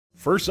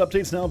First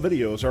Updates Now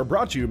videos are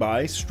brought to you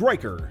by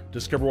Stryker.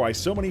 Discover why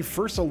so many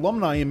FIRST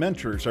alumni and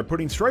mentors are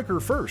putting Stryker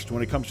first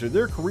when it comes to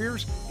their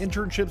careers,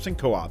 internships, and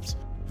co-ops.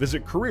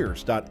 Visit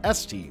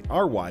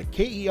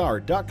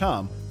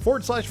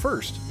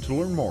careers.stryker.com/first to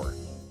learn more.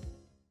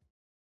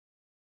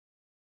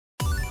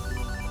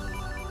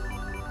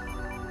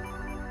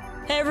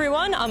 Hey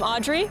everyone, I'm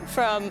Audrey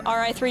from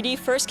Ri3D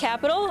First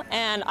Capital,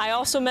 and I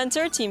also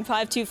mentor Team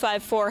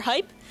 5254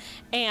 Hype.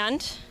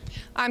 And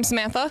I'm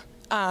Samantha.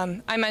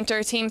 I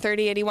mentor Team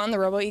 3081, the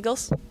Robo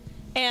Eagles.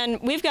 And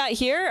we've got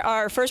here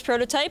our first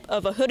prototype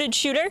of a hooded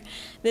shooter.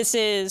 This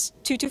is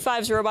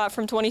 225's robot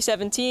from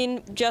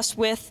 2017, just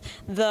with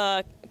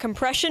the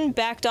compression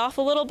backed off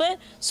a little bit.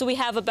 So we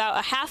have about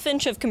a ½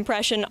 inch of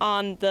compression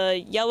on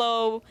the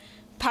yellow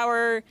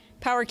power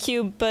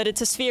cube, but it's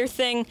a sphere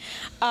thing.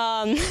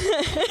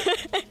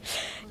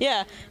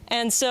 Yeah,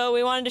 and so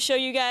we wanted to show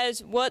you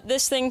guys what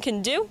this thing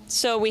can do.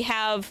 So we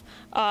have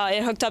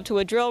it hooked up to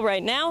a drill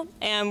right now,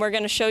 and we're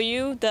going to show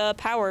you the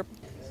power.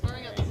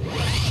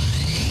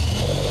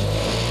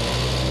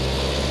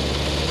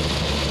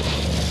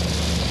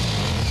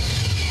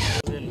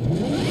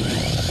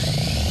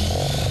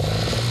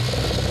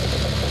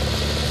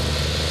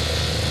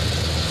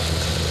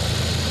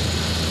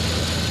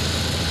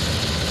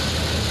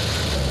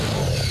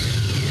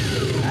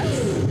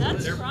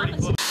 That's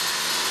promising.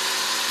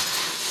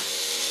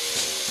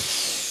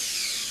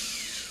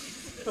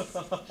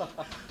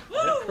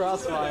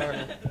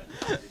 Crossfire.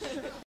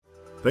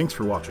 Thanks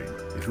for watching.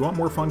 If you want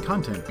more fun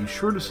content, be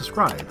sure to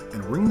subscribe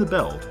and ring the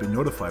bell to be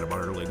notified about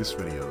our latest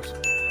videos.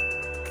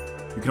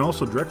 You can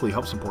also directly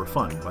help support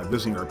fun by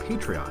visiting our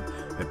Patreon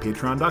at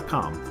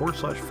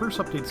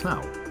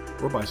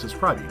patreon.com/firstupdatesnow or by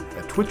subscribing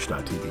at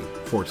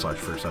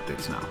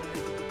twitch.tv/firstupdatesnow.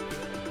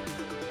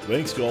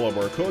 Thanks to all of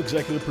our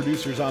co-executive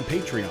producers on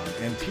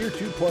Patreon and Tier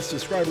 2 Plus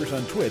subscribers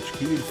on Twitch,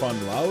 keeping fun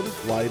loud,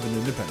 live, and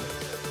independent.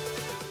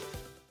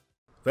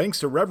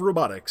 Thanks to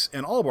Robotics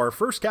and all of our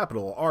First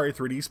Capital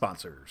Ri3D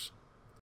sponsors.